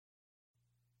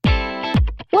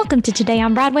Welcome to Today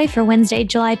on Broadway for Wednesday,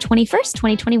 July 21st,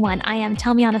 2021. I am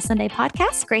Tell Me on a Sunday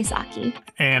podcast, Grace Aki.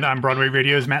 And I'm Broadway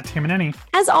Radio's Matt Tamanini.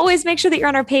 As always, make sure that you're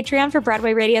on our Patreon for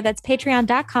Broadway Radio. That's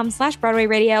patreon.com/Broadway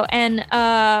Radio. And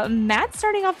Matt's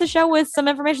starting off the show with some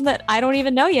information that I don't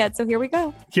even know yet. So here we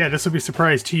go. Yeah, this will be a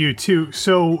surprise to you too.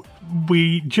 So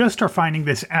we just are finding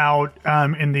this out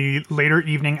in the later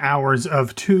evening hours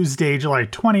of Tuesday, July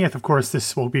 20th. Of course,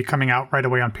 this will be coming out right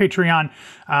away on Patreon.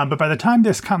 But by the time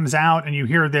this comes out and you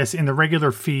hear this in the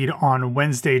regular feed on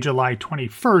Wednesday, July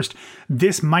 21st,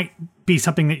 this might be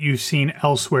something that you've seen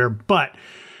elsewhere. But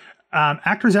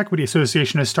Actors Equity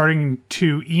Association is starting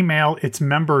to email its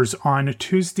members on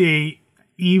Tuesday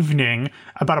evening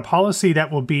about a policy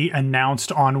that will be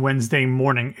announced on Wednesday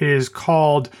morning. It is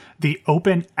called the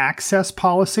Open Access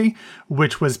Policy,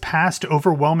 which was passed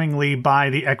overwhelmingly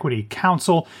by the Equity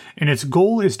Council, and its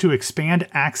goal is to expand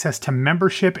access to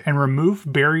membership and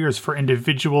remove barriers for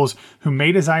individuals who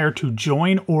may desire to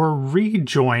join or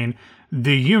rejoin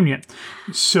the union.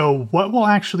 So what will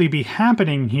actually be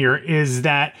happening here is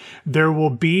that there will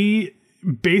be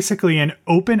basically an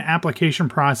open application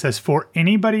process for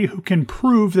anybody who can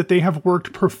prove that they have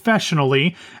worked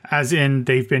professionally, as in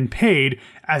they've been paid,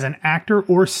 as an actor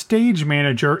or stage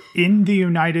manager in the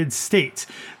United States.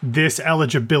 This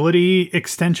eligibility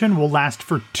extension will last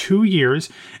for 2 years,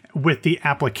 with the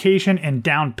application and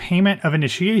down payment of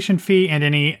initiation fee and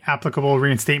any applicable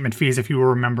reinstatement fees if you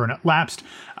were a member and it lapsed.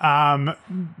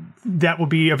 That will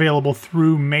be available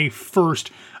through May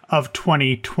 1st of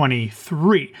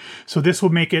 2023. So this will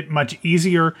make it much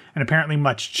easier and apparently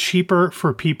much cheaper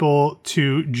for people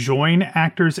to join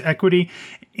Actors Equity.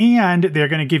 And they're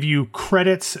going to give you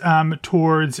credits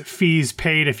towards fees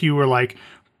paid if you were like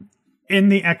in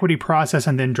the equity process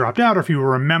and then dropped out, or if you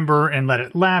were a member and let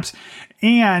it lapse.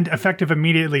 And effective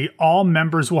immediately, all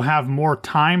members will have more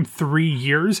time, 3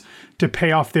 years, to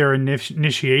pay off their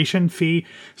initiation fee.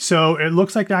 So it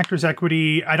looks like Actors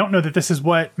Equity, I don't know that this is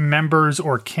what members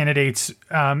or candidates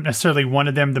necessarily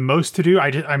wanted them the most to do.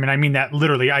 I mean that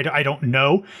literally. I don't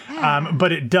know.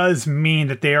 But it does mean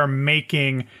that they are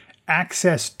making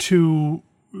access to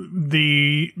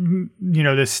the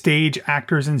stage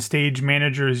actors and stage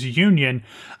managers union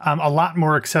a lot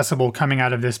more accessible coming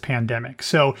out of this pandemic.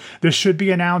 So this should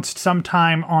be announced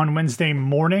sometime on Wednesday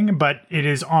morning, but it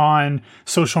is on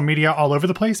social media all over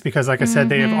the place because, like I said,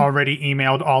 they have already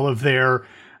emailed all of their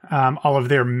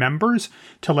members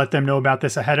to let them know about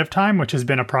this ahead of time, which has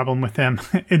been a problem with them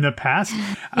in the past.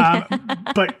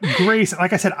 But Grace,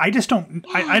 like I said, I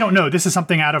don't know. This is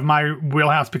something out of my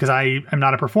wheelhouse because I am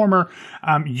not a performer.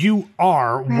 You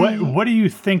are. Right. What do you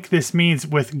think this means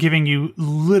with giving you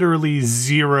literally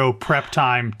zero prep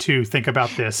time to think about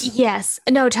this? Yes,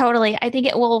 no, totally. I think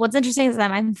what's interesting is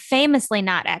that I'm famously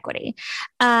not equity.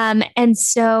 And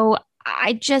so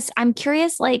I'm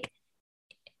curious, like,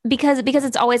 because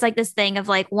it's always like this thing of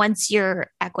like, once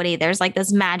you're equity, there's like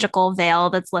this magical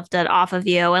veil that's lifted off of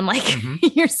you. And like,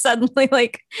 you're suddenly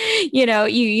like, you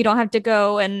don't have to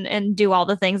go and do all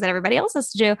the things that everybody else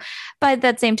has to do. But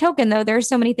that same token, though, there's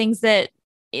so many things that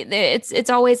it's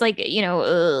always like,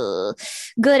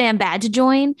 good and bad to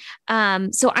join.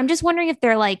 So I'm just wondering if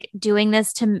they're like doing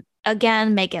this to,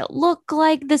 again, make it look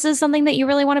like this is something that you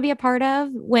really want to be a part of,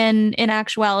 when in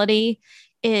actuality,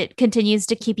 it continues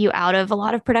to keep you out of a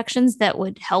lot of productions that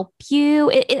would help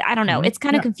you. I don't know. It's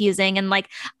kind of confusing. And like,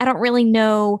 I don't really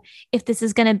know if this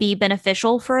is going to be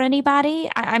beneficial for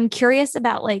anybody. I'm curious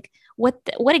about like what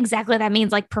exactly that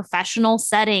means, like professional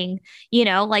setting,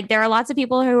 like there are lots of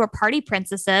people who are party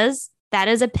princesses. That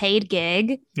is a paid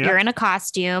gig. Yeah. You're in a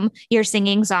costume. You're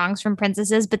singing songs from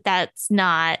princesses, but that's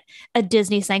not a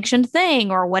Disney sanctioned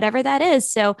thing or whatever that is.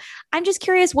 So I'm just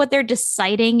curious what they're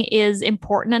deciding is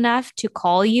important enough to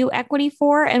call you equity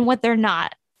for and what they're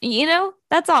not.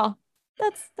 That's all.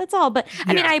 That's all. But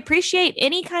I mean, I appreciate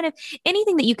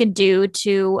anything that you can do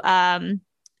to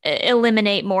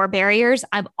eliminate more barriers.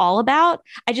 I'm all about.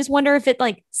 I just wonder if it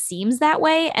like seems that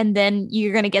way, and then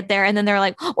you're going to get there and then they're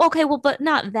like, well, okay, well, but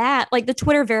not that, like the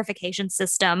Twitter verification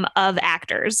system of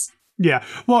actors. Yeah.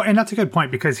 Well, and that's a good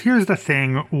point, because here's the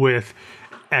thing with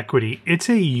equity. It's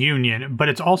a union, but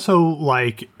it's also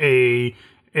like a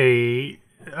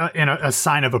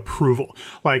sign of approval.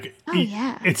 Like,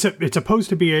 it's supposed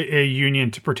to be a union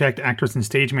to protect actors and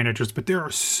stage managers, but there are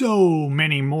so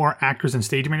many more actors and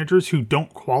stage managers who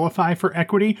don't qualify for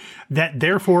equity that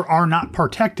therefore are not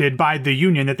protected by the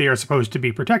union that they are supposed to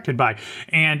be protected by.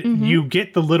 And you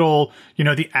get the little,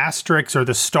 the asterisk or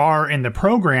the star in the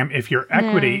program if you're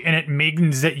equity, and it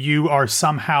means that you are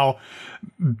somehow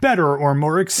better or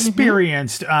more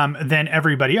experienced than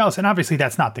everybody else. And obviously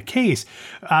that's not the case.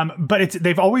 But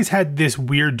they've always had this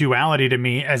weird duality to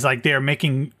me as like they're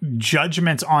making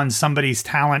judgments on somebody's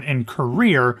talent and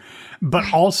career,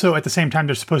 but also at the same time,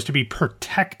 they're supposed to be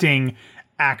protecting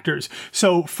actors.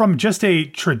 So from just a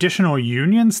traditional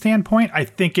union standpoint, I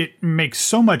think it makes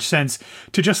so much sense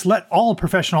to just let all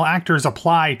professional actors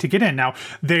apply to get in. Now,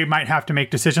 they might have to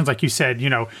make decisions like you said,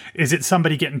 is it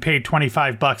somebody getting paid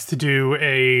 $25 to do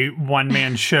a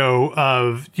one-man show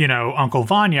of, Uncle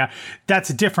Vanya? That's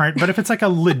different. But if it's like a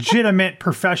legitimate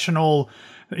professional,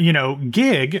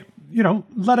 gig,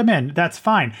 let them in. That's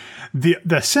fine.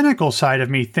 The cynical side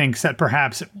of me thinks that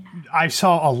perhaps I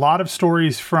saw a lot of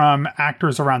stories from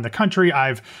actors around the country.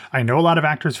 I know a lot of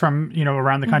actors from,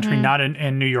 around the country, not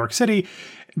in New York City,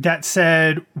 that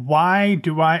said, why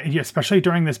do I, especially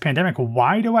during this pandemic,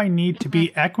 why do I need to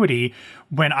be equity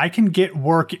when I can get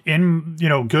work in,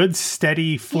 good,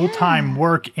 steady, full-time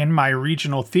work in my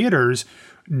regional theaters,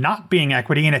 not being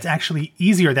equity, and it's actually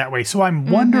easier that way. So I'm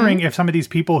wondering if some of these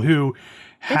people who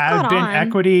have been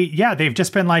equity, they've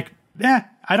just been like,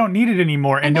 I don't need it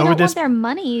anymore. And they don't want their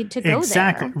money to go there.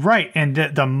 Exactly. Right. And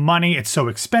the money, it's so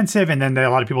expensive. And then a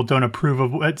lot of people don't approve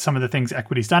of what some of the things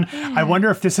equity's done. Yeah. I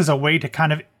wonder if this is a way to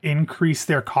kind of increase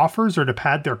their coffers or to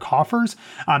pad their coffers.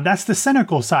 That's the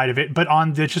cynical side of it. But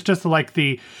on just like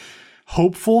the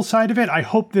hopeful side of it, I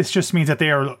hope this just means that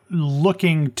they are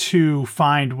looking to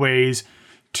find ways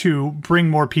to bring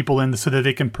more people in so that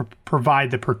they can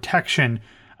provide the protection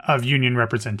of union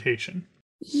representation.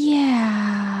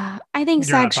 Yeah, I think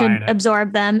SAG should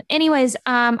absorb them. Anyways,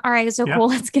 all right, so cool.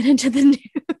 Let's get into the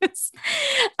news.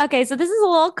 Okay, so this is a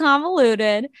little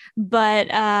convoluted,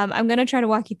 but I'm going to try to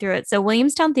walk you through it. So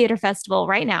Williamstown Theater Festival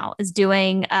right now is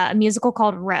doing a musical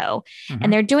called Row,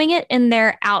 and they're doing it in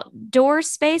their outdoor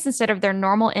space instead of their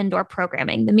normal indoor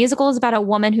programming. The musical is about a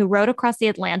woman who rode across the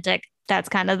Atlantic. That's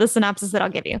kind of the synopsis that I'll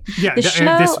give you. Yeah, just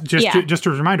a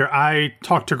reminder, I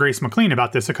talked to Grace McLean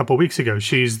about this a couple weeks ago.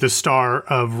 She's the star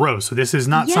of Rose. So this is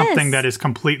not something that is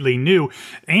completely new.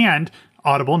 And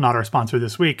Audible, not our sponsor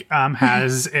this week,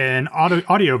 has an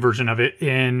audio version of it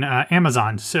in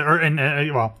Amazon.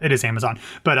 It is Amazon,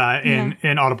 but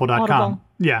in audible.com. Audible.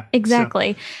 Yeah.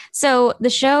 Exactly. So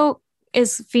the show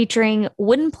is featuring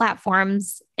wooden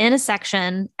platforms in a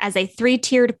section as a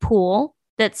 3-tiered pool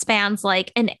that spans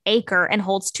like an acre and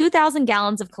holds 2,000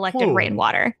 gallons of collected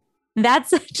rainwater.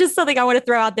 That's just something I want to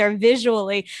throw out there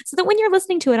visually so that when you're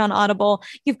listening to it on Audible,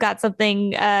 you've got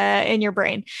something in your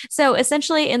brain. So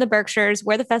essentially in the Berkshires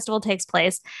where the festival takes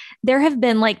place, there have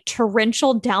been like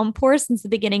torrential downpours since the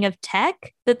beginning of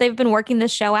tech that they've been working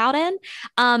this show out in.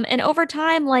 And over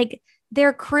time, like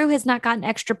their crew has not gotten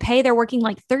extra pay. They're working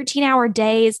like 13-hour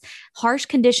days, harsh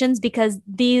conditions because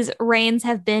these rains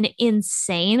have been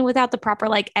insane without the proper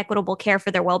like equitable care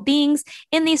for their well-beings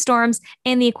in these storms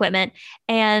and the equipment.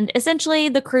 And essentially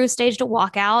the crew staged a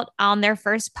walkout on their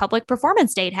first public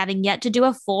performance date, having yet to do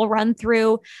a full run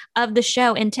through of the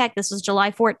show in tech. This was July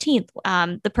 14th.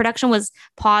 The production was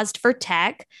paused for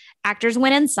tech. Actors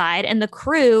went inside and the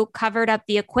crew covered up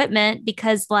the equipment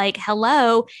because like,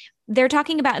 hello, they're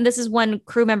talking about, and this is one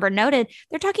crew member noted,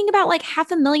 they're talking about like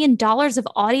 $500,000 of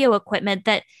audio equipment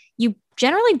that you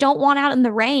generally don't want out in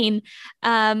the rain.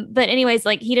 But anyways,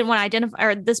 like he didn't want to identify,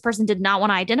 or this person did not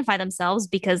want to identify themselves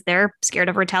because they're scared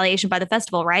of retaliation by the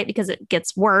festival, right? Because it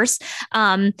gets worse.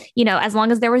 As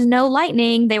long as there was no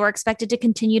lightning, they were expected to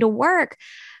continue to work.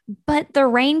 But the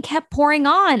rain kept pouring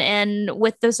on, and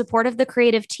with the support of the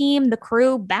creative team, the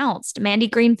crew bounced. Mandy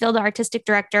Greenfield, the artistic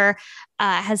director,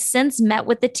 has since met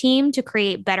with the team to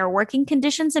create better working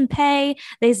conditions and pay.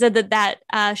 They said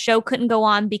that show couldn't go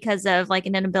on because of like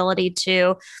an inability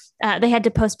to, they had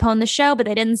to postpone the show, but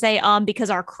they didn't say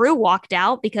because our crew walked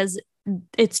out, because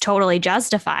it's totally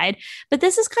justified. But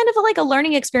this is kind of like a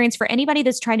learning experience for anybody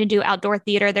that's trying to do outdoor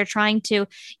theater. They're trying to,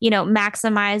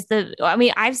 maximize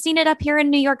I've seen it up here in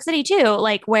New York City too,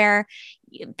 like where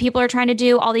people are trying to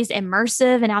do all these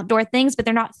immersive and outdoor things, but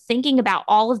they're not thinking about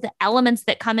all of the elements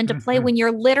that come into play when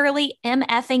you're literally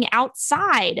MFing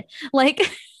outside. Like,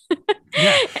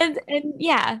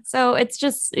 so it's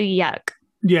just yuck.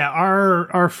 Yeah,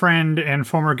 our friend and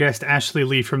former guest Ashley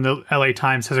Lee from the LA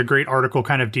Times has a great article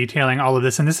kind of detailing all of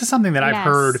this. And this is something that I've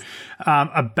heard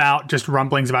about, just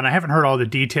rumblings about. And I haven't heard all the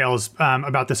details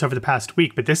about this over the past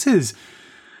week, but this is,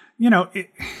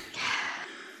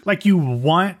 like you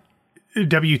want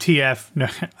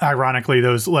WTF, ironically,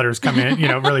 those letters come in,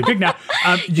 really big now.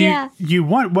 You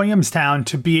want Williamstown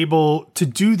to be able to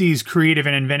do these creative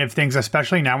and inventive things,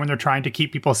 especially now when they're trying to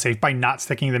keep people safe by not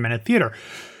sticking them in a theater.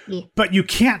 Yeah. But you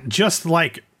can't just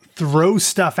like throw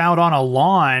stuff out on a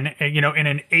lawn, in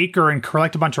an acre and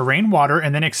collect a bunch of rainwater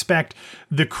and then expect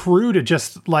the crew to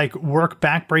just like work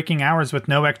back-breaking hours with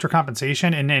no extra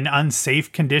compensation and in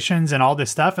unsafe conditions and all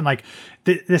this stuff. And like,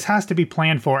 this has to be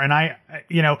planned for. And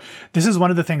this is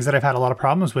one of the things that I've had a lot of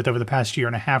problems with over the past year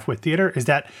and a half with theater is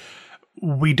that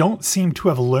we don't seem to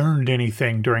have learned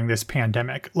anything during this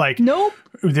pandemic. Like, nope.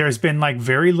 There's been like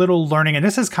very little learning. And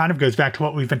this is kind of goes back to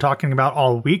what we've been talking about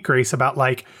all week, Grace, about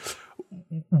like,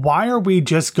 why are we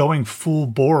just going full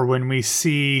bore when we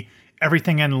see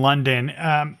everything in London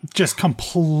just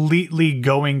completely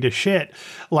going to shit?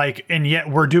 Like, and yet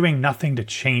we're doing nothing to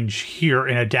change here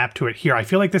and adapt to it here. I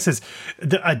feel like this is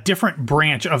a different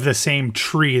branch of the same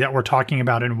tree that we're talking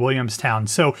about in Williamstown.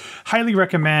 So highly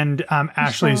recommend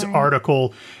Ashley's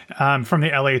article from the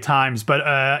LA Times. But,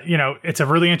 it's a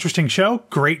really interesting show.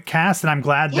 Great cast. And I'm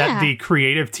glad that the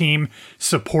creative team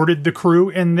supported the crew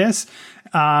in this.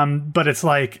 But it's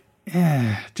like,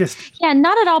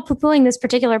 not at all poo-pooing this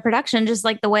particular production, just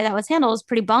like the way that was handled was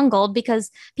pretty bungled because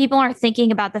people aren't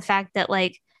thinking about the fact that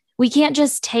like we can't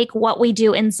just take what we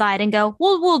do inside and go,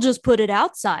 well, we'll just put it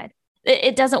outside.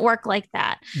 It doesn't work like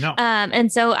that. No.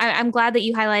 And so I'm glad that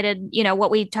you highlighted,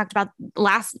 what we talked about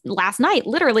last night,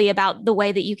 literally about the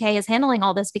way that UK is handling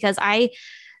all this, because I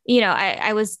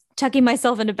was tucking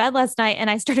myself into bed last night and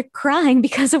I started crying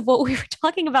because of what we were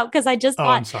talking about. Cause I just thought,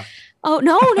 I'm sorry. Oh,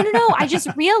 no. I just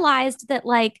realized that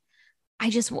like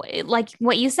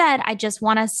what you said, I just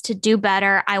want us to do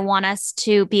better. I want us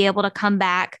to be able to come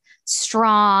back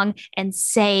strong and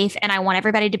safe. And I want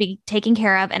everybody to be taken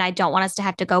care of. And I don't want us to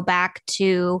have to go back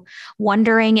to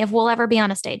wondering if we'll ever be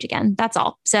on a stage again. That's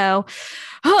all. So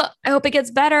I hope it gets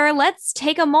better. Let's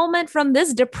take a moment from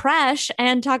this depression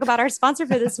and talk about our sponsor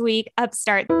for this week,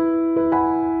 Upstart.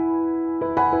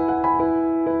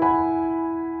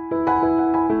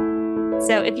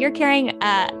 So if you're carrying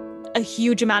a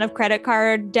huge amount of credit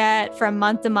card debt from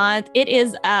month to month, it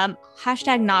is #not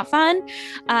fun.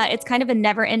 It's kind of a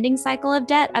never ending cycle of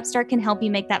debt. Upstart can help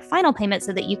you make that final payment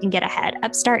so that you can get ahead.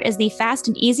 Upstart is the fast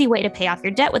and easy way to pay off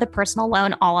your debt with a personal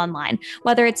loan all online.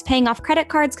 Whether it's paying off credit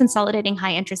cards, consolidating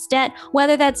high interest debt, or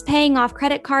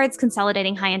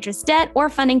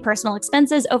funding personal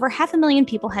expenses, over 500,000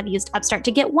 people have used Upstart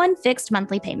to get one fixed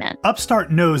monthly payment.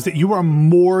 Upstart knows that you are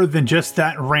more than just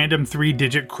that random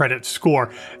 3-digit credit score.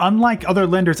 Unlike other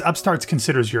lenders, Upstart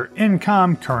considers your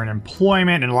income, current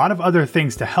employment, and a lot of other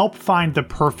things to help find the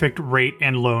perfect rate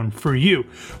and loan for you.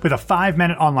 With a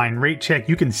 5-minute online rate check,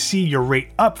 you can see your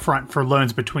rate upfront for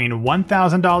loans between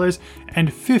 $1,000 and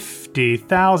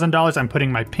 $50,000. I'm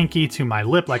putting my pinky to my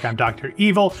lip like I'm Dr.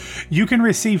 Evil. You can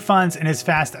receive funds in as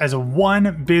fast as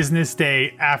 1 business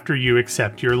day after you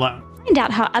accept your loan. Find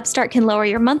out how Upstart can lower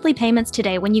your monthly payments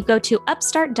today when you go to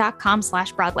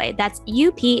upstart.com/Broadway. That's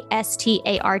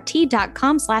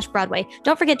UPSTART.com/Broadway.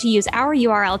 Don't forget to use our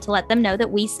URL to let them know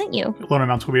that we sent you. Loan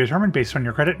amounts will be determined based on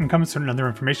your credit, income, and certain other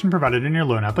information provided in your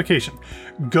loan application.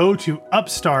 Go to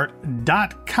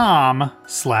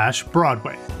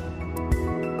upstart.com/Broadway.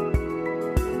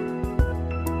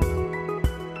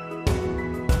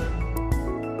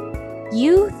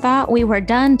 You thought we were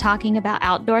done talking about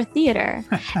outdoor theater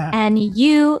and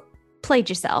you played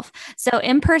yourself. So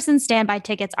in-person standby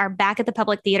tickets are back at the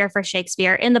Public Theater for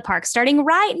Shakespeare in the Park starting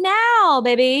right now,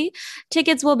 baby.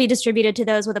 Tickets will be distributed to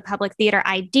those with a Public Theater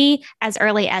ID as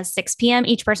early as 6 p.m.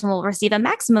 Each person will receive a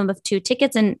maximum of 2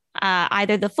 tickets in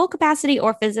either the full capacity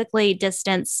or physically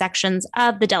distanced sections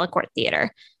of the Delacorte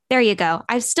Theater. There you go.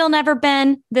 I've still never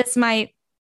been. I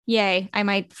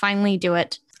might finally do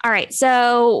it. All right.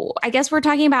 So I guess we're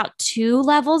talking about 2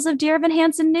 levels of Dear Evan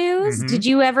Hansen news. Mm-hmm. Did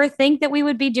you ever think that we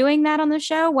would be doing that on the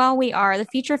show? Well, we are. The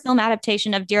feature film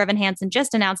adaptation of Dear Evan Hansen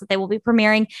just announced that they will be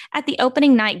premiering at the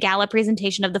opening night gala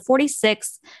presentation of the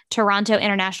 46th Toronto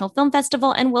International Film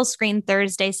Festival and will screen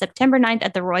Thursday, September 9th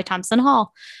at the Roy Thomson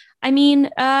Hall. I mean,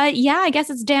 I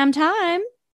guess it's damn time.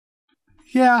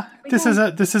 Yeah, this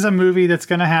is a movie that's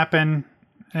going to happen,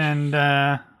 and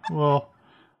we'll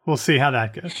see how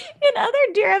that goes. In other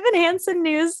Dear Evan Hansen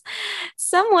news,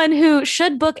 someone who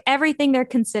should book everything they're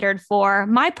considered for,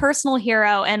 my personal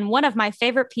hero and one of my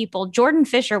favorite people, Jordan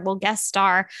Fisher, will guest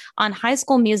star on High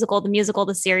School Musical,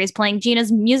 the series, playing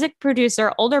Gina's music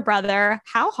producer, older brother,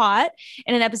 How Hot,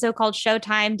 in an episode called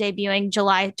Showtime, debuting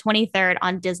July 23rd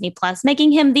on Disney+,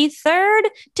 making him the 3rd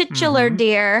titular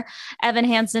Dear Evan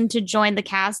Hansen to join the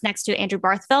cast next to Andrew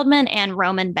Barth Feldman and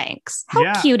Roman Banks.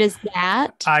 How cute is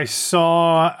that? I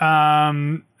saw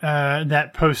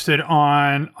that posted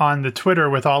on the Twitter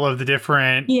with all of the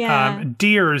different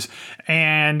Deers,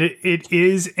 and it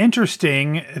is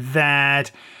interesting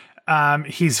that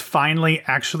he's finally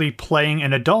actually playing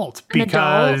an adult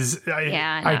because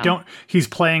he's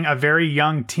playing a very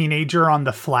young teenager on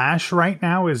The Flash right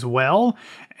now as well.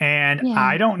 And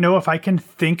I don't know if I can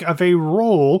think of a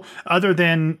role other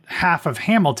than half of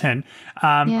Hamilton.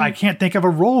 I can't think of a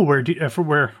role where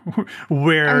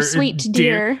our sweet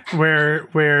dear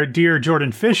where dear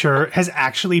Jordan Fisher has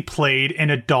actually played an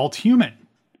adult human.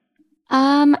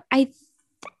 Was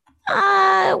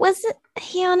it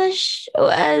he on a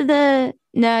show?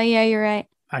 No, you're right.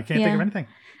 I can't think of anything.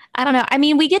 I don't know. I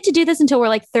mean, we get to do this until we're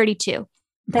like 32.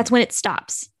 That's when it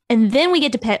stops. And then we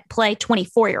get to play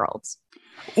 24-year-olds.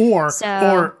 Or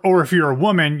if you're a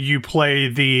woman, you play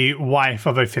the wife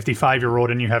of a 55-year-old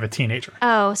and you have a teenager.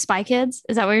 Oh, Spy Kids?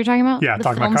 Is that what you're talking about? Yeah,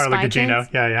 talking about Carla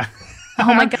Gugino. Yeah.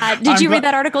 Oh my God. Did you read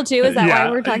that article too? Is that why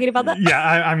we're talking about that?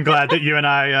 Yeah, I'm glad that you and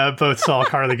I both saw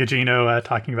Carla Gugino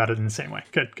talking about it in the same way.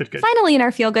 Good. Finally, in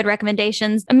our feel-good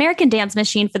recommendations, American Dance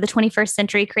Machine for the 21st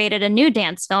Century created a new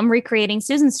dance film recreating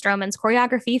Susan Stroman's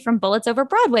choreography from Bullets Over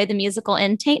Broadway, the musical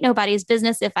in Tain't Nobody's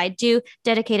Business If I Do,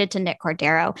 dedicated to Nick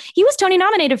Cordero. He was Tony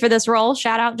nominated for this role.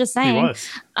 Shout out, just saying. He was.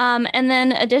 And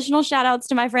then additional shout outs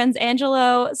to my friends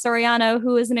Angelo Soriano,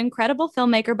 who is an incredible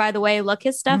filmmaker, by the way. Look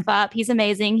his stuff up. He's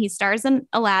amazing. He stars in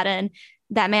Aladdin.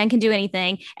 That man can do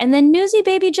anything. And then Newsy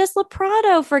Baby Jess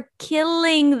Laprado for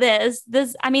killing this.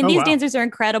 These dancers are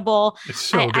incredible. It's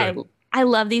so good. I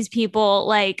love these people.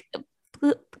 Like,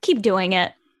 keep doing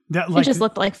it. It just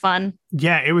looked like fun.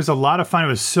 Yeah, it was a lot of fun. It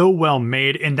was so well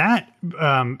made. And that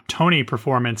Tony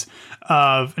performance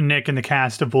of Nick and the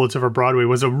cast of Bullets Over Broadway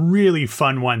was a really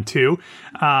fun one, too.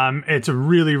 It's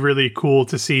really, really cool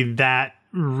to see that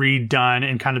redone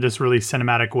in kind of this really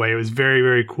cinematic way. It was very,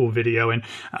 very cool video.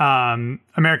 And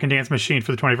American Dance Machine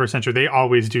for the 21st Century, they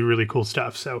always do really cool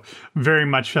stuff. So very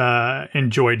much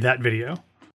enjoyed that video.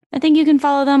 I think you can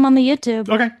follow them on the YouTube.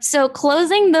 Okay. So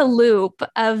closing the loop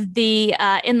of the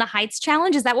In the Heights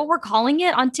challenge, is that what we're calling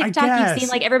it? On TikTok, you've seen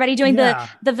like everybody doing the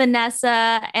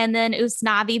Vanessa and then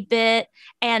Usnavi bit.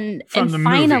 And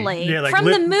finally, from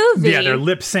the movie. Yeah, they're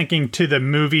lip syncing to the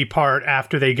movie part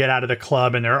after they get out of the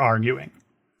club and they're arguing.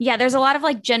 Yeah, there's a lot of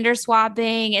like gender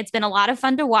swapping. It's been a lot of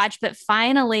fun to watch, but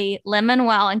finally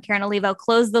Lin-Manuel and Karen Olivo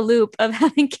closed the loop of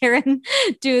having Karen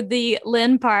do the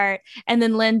Lin part and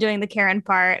then Lin doing the Karen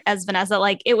part as Vanessa.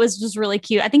 Like, it was just really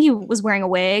cute. I think he was wearing a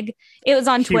wig. It was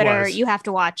on Twitter. You have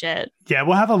to watch it. Yeah,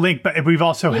 we'll have a link, but we've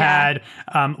also had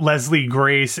Leslie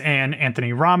Grace and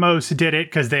Anthony Ramos did it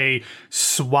because they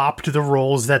swapped the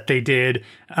roles that they did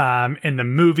in the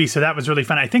movie. So that was really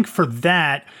fun. I think for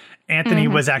that, Anthony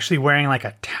was actually wearing like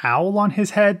a towel on his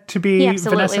head to be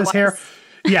Vanessa's hair.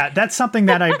 Yeah, that's something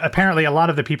that apparently a lot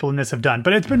of the people in this have done,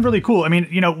 but it's been really cool. I mean,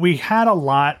 we had a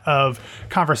lot of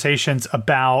conversations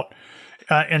about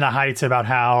In the Heights about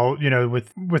how,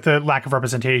 with the lack of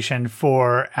representation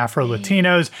for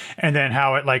Afro-Latinos and then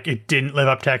how it didn't live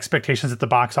up to expectations at the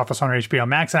box office on HBO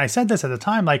Max. And I said this at the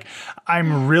time, I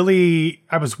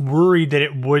was worried that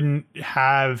it wouldn't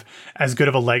have as good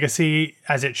of a legacy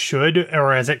as it should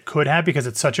or as it could have because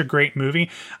it's such a great movie.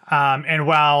 And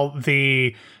while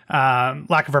the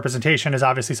lack of representation is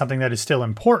obviously something that is still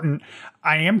important,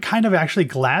 I am kind of actually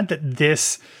glad that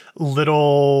this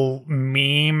little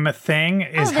meme thing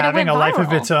is having a life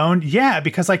of its own. Yeah,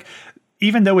 because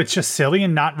even though it's just silly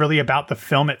and not really about the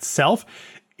film itself,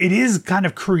 it is kind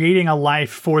of creating a life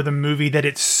for the movie that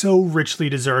it so richly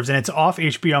deserves. And it's off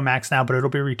HBO Max now, but it'll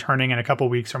be returning in a couple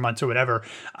weeks or months or whatever.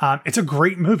 It's a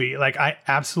great movie. I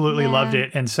absolutely loved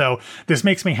it. And so this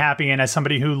makes me happy. And as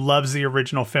somebody who loves the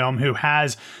original film, who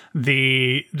has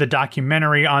the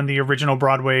documentary on the original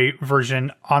Broadway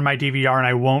version on my DVR, and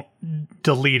I won't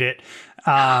delete it.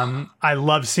 I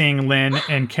love seeing Lynn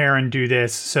and Karen do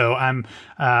this. So I'm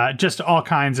just all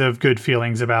kinds of good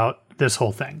feelings about this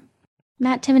whole thing.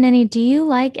 Matt Timonetti, do you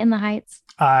like In the Heights?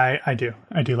 I do.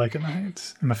 I do like In the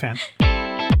Heights. I'm a fan.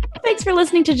 Thanks for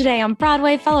listening to Today on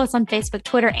Broadway. Follow us on Facebook,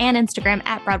 Twitter, and Instagram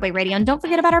at Broadway Radio. And don't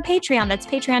forget about our Patreon. That's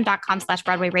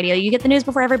patreon.com/Broadway Radio. You get the news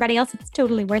before everybody else. It's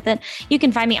totally worth it. You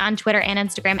can find me on Twitter and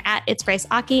Instagram at It's Grace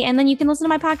Aki. And then you can listen to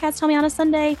my podcast, Tell Me on a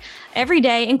Sunday, every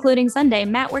day, including Sunday.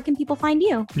 Matt, where can people find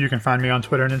you? You can find me on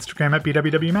Twitter and Instagram at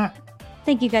BWWMatt.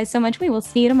 Thank you guys so much. We will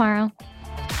see you tomorrow.